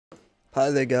Hi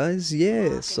there guys,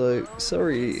 yeah, so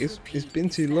sorry, it's been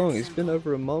too long, it's been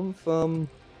over a month,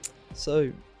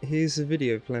 so here's the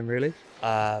video plan really,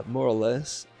 more or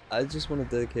less. I just want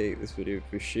to dedicate this video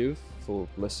for Shiv for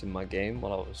blessing my game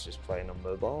while I was just playing on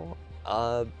mobile.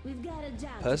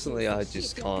 Personally I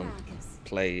just can't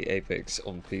play Apex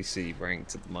on PC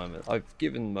ranked at the moment. I've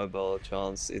given mobile a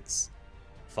chance, it's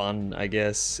fun I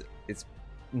guess, it's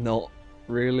not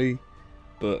really,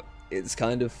 but it's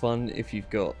kind of fun if you've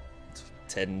got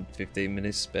 10-15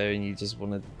 minutes spare and you just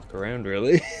want to look around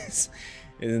really.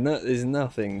 There's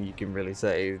nothing you can really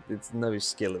say, there's no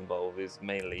skill involved, it's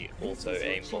mainly auto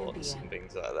aim bots and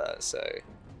things like that, so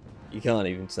you can't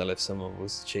even tell if someone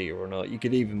was a cheater or not. You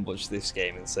could even watch this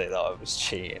game and say that I was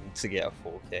cheating to get a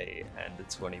 4K and a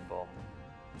 20 bomb.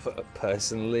 But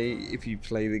personally, if you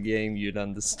play the game you'd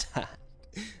understand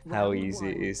how easy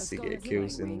it is to get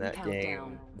kills in that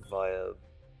game via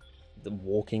them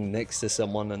walking next to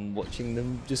someone and watching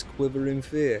them just quiver in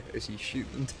fear as you shoot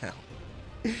them down.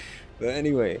 But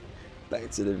anyway, back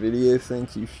to the video.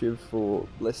 Thank you Shiv for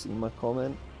blessing my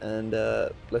comment and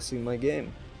blessing my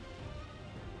game.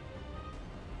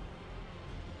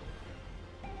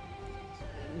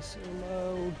 It's so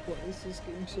loud. Why is this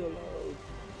game so loud?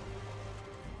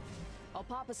 I'll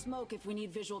pop a smoke if we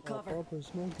need visual cover. I'll pop a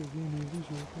smoke if we need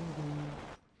visual cover.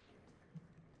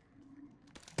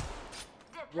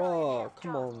 Raw,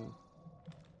 come on.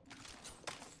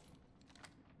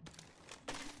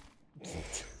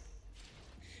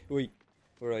 Wait,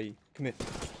 where are you? Come here.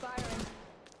 Firing.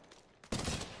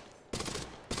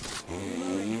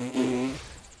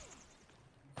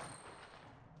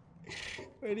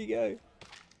 Where'd he go?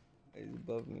 He's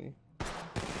above me.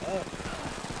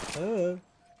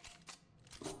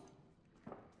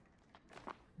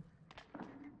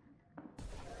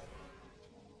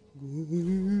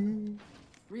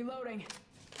 Reloading.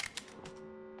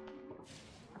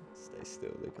 Stay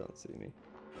still, they can't see me.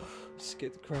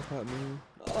 Scared the crap out of me.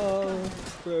 Oh,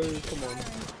 bro, come on.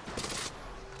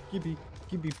 Gibby,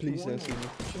 please don't see me.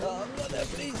 Oh, not there,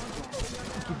 please.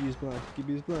 Gibby is blind.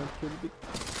 Gibby is blind. Kill the big.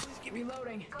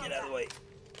 Reloading. Get out of the way.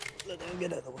 Let them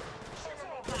get out of the way.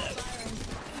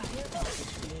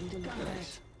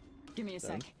 Give me a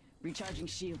sec. Recharging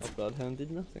shields. Oh, Bloodhound did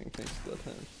nothing. Thanks,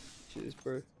 Bloodhound. Cheers,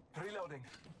 bro. Reloading.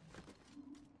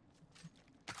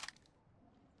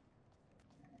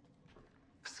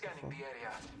 Scanning the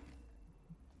area.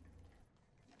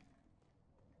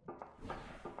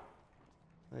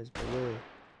 Nice below.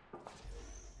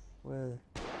 Where?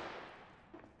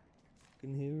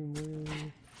 Can hear him. Where?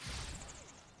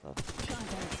 Oh.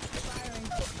 Firing.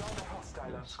 Another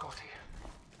hostile on Scotty.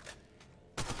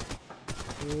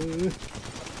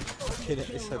 Okay, that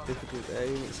is so difficult to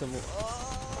aim at someone.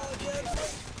 Oh, yeah.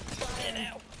 Get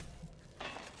out.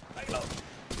 Back up.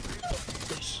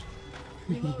 Yes.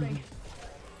 Reloading.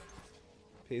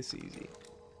 Piss easy.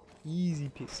 Easy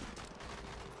pissy.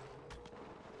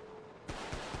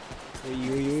 Oi.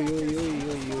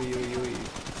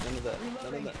 None of that. None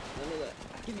of that. None of that.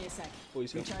 Give me a sec.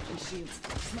 Boys, recharging shields.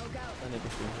 Smoke out. I never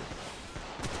feel it.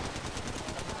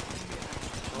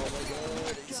 Oh my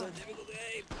god, it's so difficult to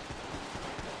aim.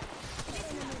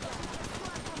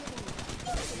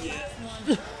 Yeah.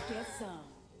 Get some.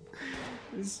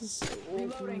 This is so awful.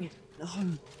 Reloading. No.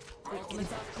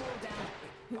 Let's off cooldown.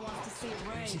 Who wants to see it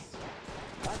rain?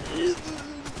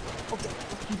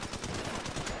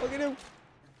 Okay, no.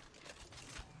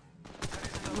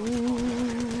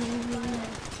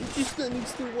 He's just standing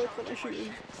still. Why can't I shoot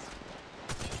him?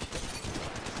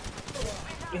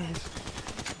 Yes.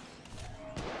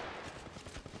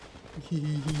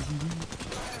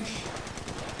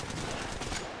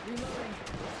 Reloading.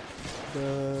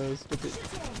 Stop it.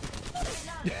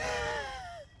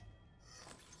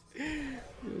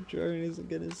 Your drone isn't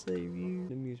gonna save you.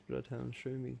 Let me use Bloodhound, show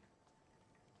me.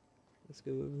 Let's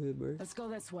go over here, bro. Let's go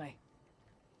this way.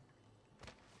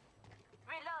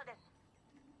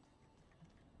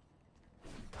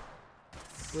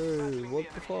 Bro, what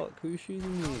the fuck? Who's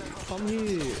shooting me? Come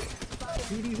here!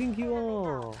 Who do you think you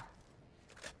are?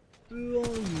 Who are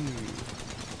you?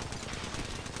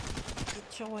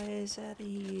 Get your ass out of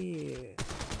here!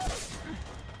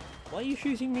 Why are you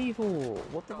shooting me for?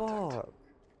 What the fuck?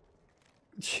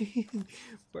 Jeez,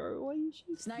 bro, why are you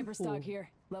shooting Sniper me for? stock here.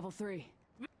 Level 3.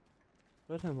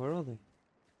 Bloodhound, where are they?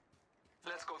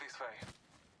 Let's go this way.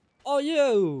 Oh,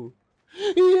 yo!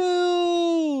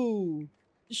 Yo!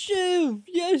 Shiv!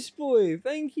 Yes, boy!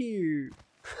 Thank you!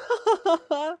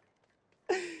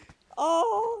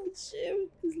 Oh, Shiv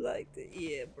is like the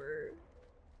yeah, bro.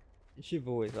 Shiv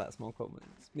always likes my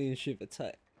comments. Me and Shiv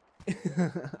attack.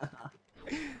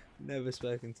 Never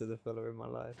spoken to the fella in my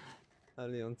life.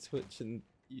 Only on Twitch and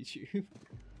YouTube.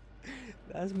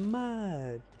 That's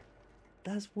mad.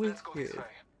 That's wicked. Let's go this way.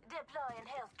 Deploying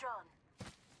health drone.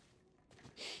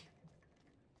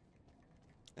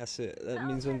 That's it. That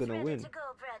means I'm gonna win. To go,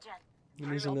 brethren. That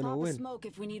means I'm I'll gonna pop a win. smoke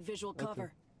if we need visual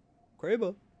cover.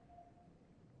 Kraber.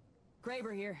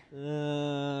 Kraber here.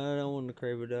 I don't want the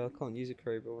Kraber though. I can't use a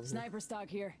Kraber on here. Sniper stock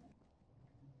here.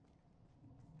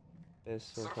 There's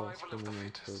so far Survival of the coming on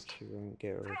fittest. Twitch, you won't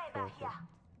get a Kraber here.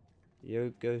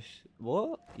 Yo ghost.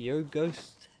 What? Yo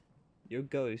ghost. Yo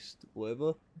ghost.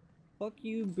 Whatever. Fuck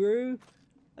you, bro.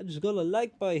 I just got a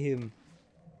like by him.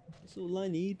 That's all I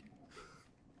need.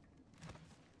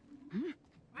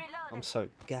 I'm so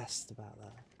gassed about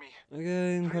that. Me.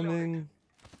 Okay, incoming.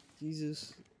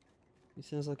 Jesus. He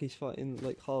sounds like he's fighting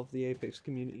like half the Apex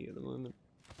community at the moment.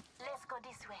 Let's go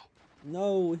this way.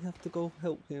 No, we have to go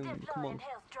help him. Come Deploying on.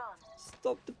 health drone.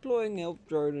 Stop deploying help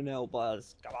drone and help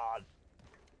us. Come on.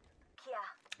 Kia.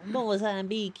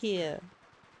 Mozambique here.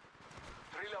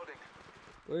 Reloading.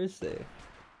 Where is they?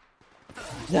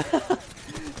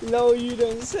 No, you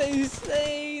don't say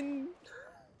sane.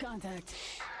 Contact.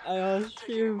 I asked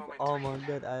Shiv. Oh my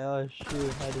god, I asked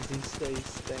Shiv how does he stay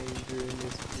sane during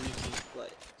this recent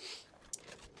like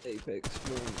Apex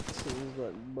moments. And he's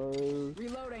like, bro,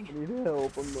 Reloading. I need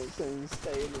help. I'm not saying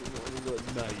stay anymore. And he's like,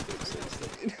 no, you don't say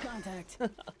sane. Contact.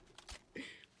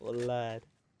 What a lad.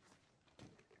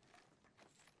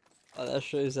 Oh, that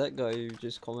shows that guy who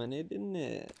just commented, didn't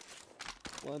it?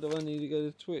 Why do I need to go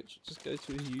to Twitch? Just go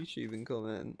to his YouTube and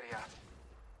comment. Yeah.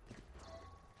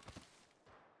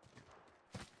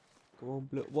 Come on,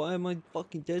 Blue. Why am I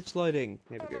fucking dead sliding?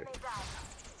 There we go.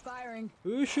 Firing.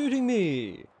 Who's shooting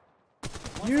me?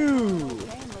 You!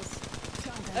 Painless.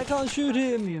 Contact. I can't shoot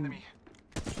him! Enemy.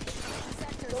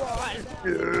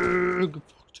 Ugh.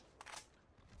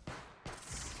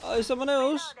 Oh, someone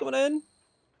else! Come on in!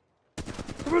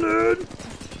 Come on in!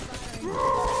 Some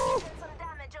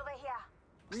damage over here.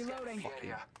 Reloading.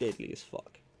 Area. Deadly as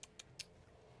fuck.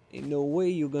 Ain't no way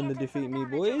you're gonna defeat me,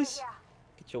 boys.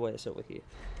 Get your ass over here.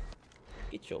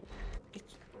 Get Getting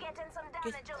some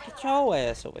damage over get here. your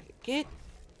ass over here. Get.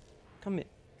 Come here.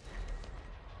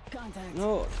 Contact.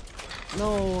 No.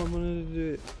 No, I wanted to do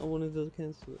it. I wanted to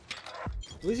cancel it.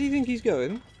 Where do you think he's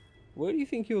going? Where do you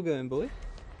think you're going, boy?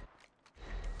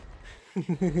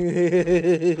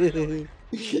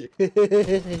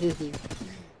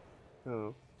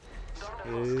 Oh.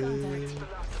 Contact.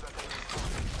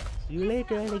 See you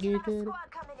later, alligator.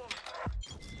 Squad coming in.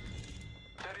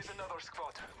 There is another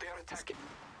squad. They are attacking.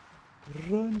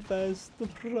 Run fast,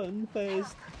 run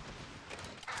fast.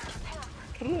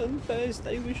 Run fast,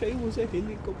 I wish I was a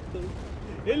helicopter.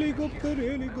 Helicopter,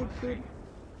 helicopter.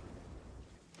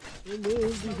 I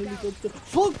love the helicopter.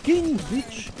 Fucking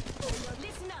bitch!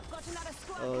 Listen up. Got another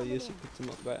squad Oh, coming yes, I in. picked him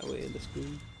up right away in the school.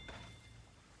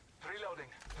 Reloading.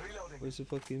 Reloading. Where's the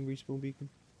fucking respawn beacon?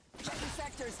 Check the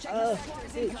sectors. Check the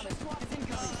sectors. bitch. Incoming. Squad is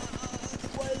incoming.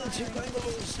 Why are the two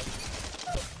bungalows?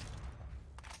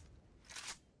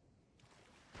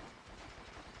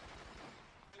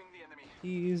 Killing the enemy.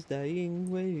 He is dying,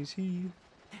 where is he?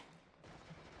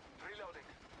 Reloading.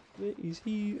 Where is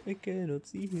he? I cannot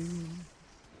see him.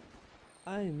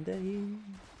 I am dying.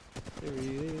 There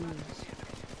he is.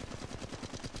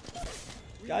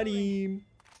 Got him!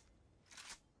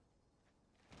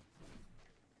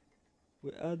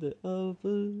 Where are the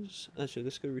others? Actually,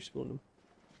 let's go respawn them.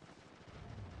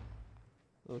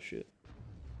 Oh shit.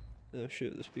 Oh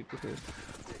shit, there's people here.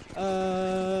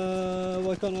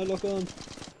 Why can't I lock on?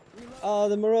 Ah,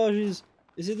 the mirages!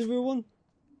 Is it the real one?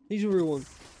 He's a real one.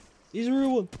 He's a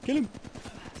real one. Kill him!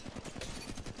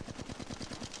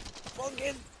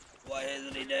 Fucking! Why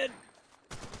isn't he dead?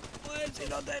 Why is he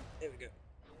not dead? There we go.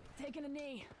 Taking a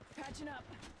knee. Patching up.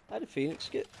 How did Phoenix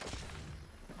get?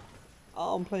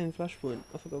 Oh, I'm playing Flashpoint.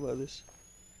 I forgot about this.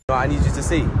 I need you to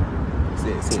see. See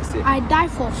it. I die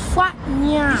for fuck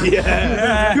nya.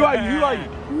 Yeah. Who are you?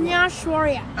 Nya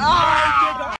Shoria.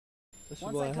 That's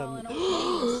Once why I I call in haven't.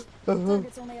 all hands,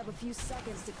 targets only have a few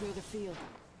seconds to clear the field.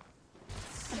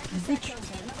 Check the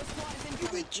sectors. Another squad is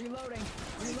incoming. Reloading.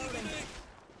 Reloading.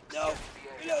 No!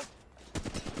 Reload!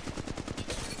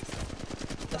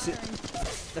 That's it.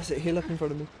 That's it. Heal up in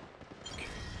front of me.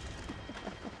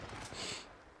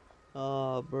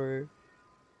 Ah, bro.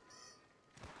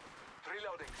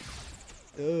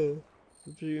 Reloading.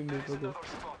 I'm shooting me, There is brother. another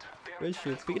squad. They are Red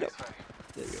shield, attacking. pick it up. This way.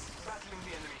 There we go. Battling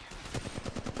the enemy.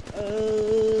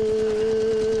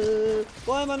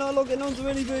 Why am I not logging onto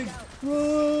anything?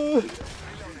 Run!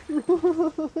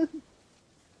 Run!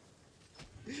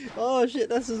 Oh shit,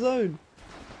 that's the zone.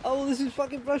 Oh, this is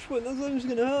fucking Flashpoint. That zone's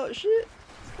gonna hurt. Shit.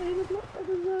 Stay in the block of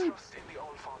the zone. Trust in the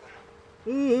All-Father.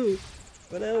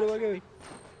 Where the hell do I go?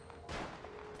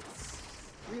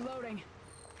 Reloading.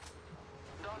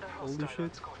 Holy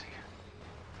shit.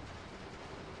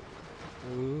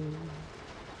 Oh.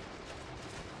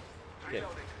 Okay,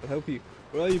 I'll help you.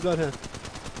 Where are you, Bloodhound?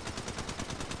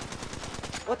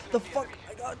 What the fuck?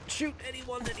 I can't shoot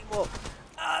anyone anymore.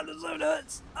 Ah, the zone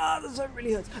hurts. Ah, the zone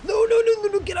really hurts. No, no, no, no,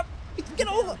 no, get up. Get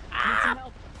over.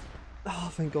 Ah. Oh,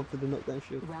 thank God for the knockdown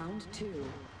shield. Round 2.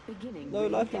 Beginning. No,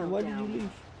 Lifeline, why did you leave?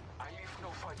 I leave no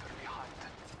fighter behind.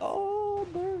 Oh,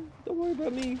 bro, don't worry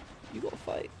about me. You gotta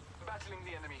fight. Battling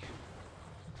the enemy.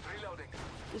 Reloading.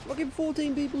 There's fucking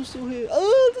 14 people still here.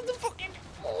 Oh, the fucking...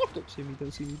 Oh, don't see me,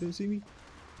 don't see me, don't see me.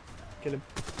 Kill him.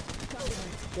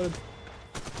 Got him.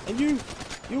 And you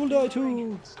will die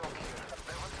too.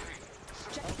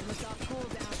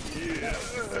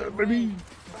 Yeah, baby.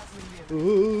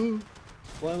 Oh,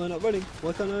 why am I not running?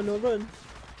 Why can't I not run?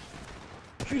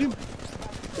 Shoot him.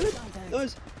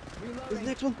 Nice. Where's the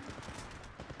next one?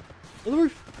 On the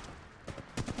roof.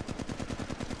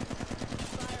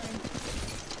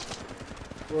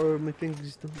 Bro, my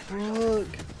fingers don't work.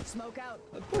 Smoke out.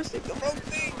 I'm pressing the wrong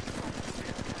thing.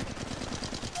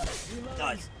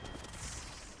 Nice.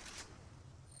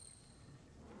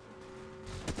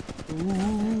 Ooh,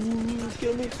 let's get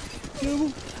him all. Get him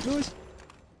all. Nice.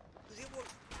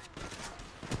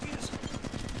 Yes.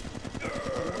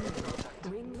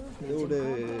 There it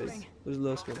is. Where's the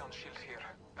last one?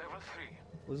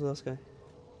 Where's the last guy?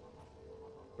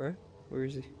 Bro, where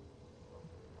is he?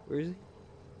 Where is he?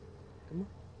 Come on.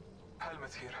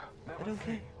 Helmet here. I don't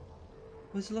care.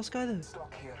 Where's the last guy though?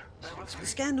 Stock here.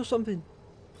 Scanned or something.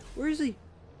 Where is he?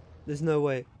 There's no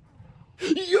way.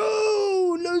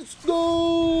 Yo, let's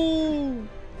go!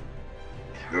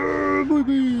 Yeah,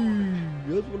 baby!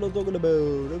 That's what I'm talking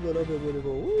about. That's what I'm talking about.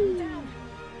 Woo.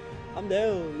 I'm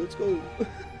down. Let's go.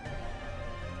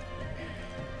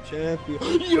 Champion.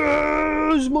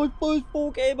 Yes! My first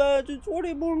 4K match in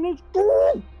 20 Let's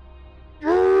go!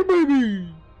 Yeah,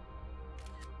 baby!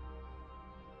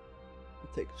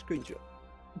 Take a screenshot.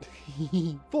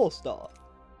 4-star.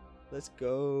 Let's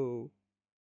go.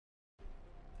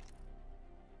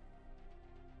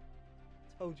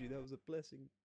 Told you that was a blessing.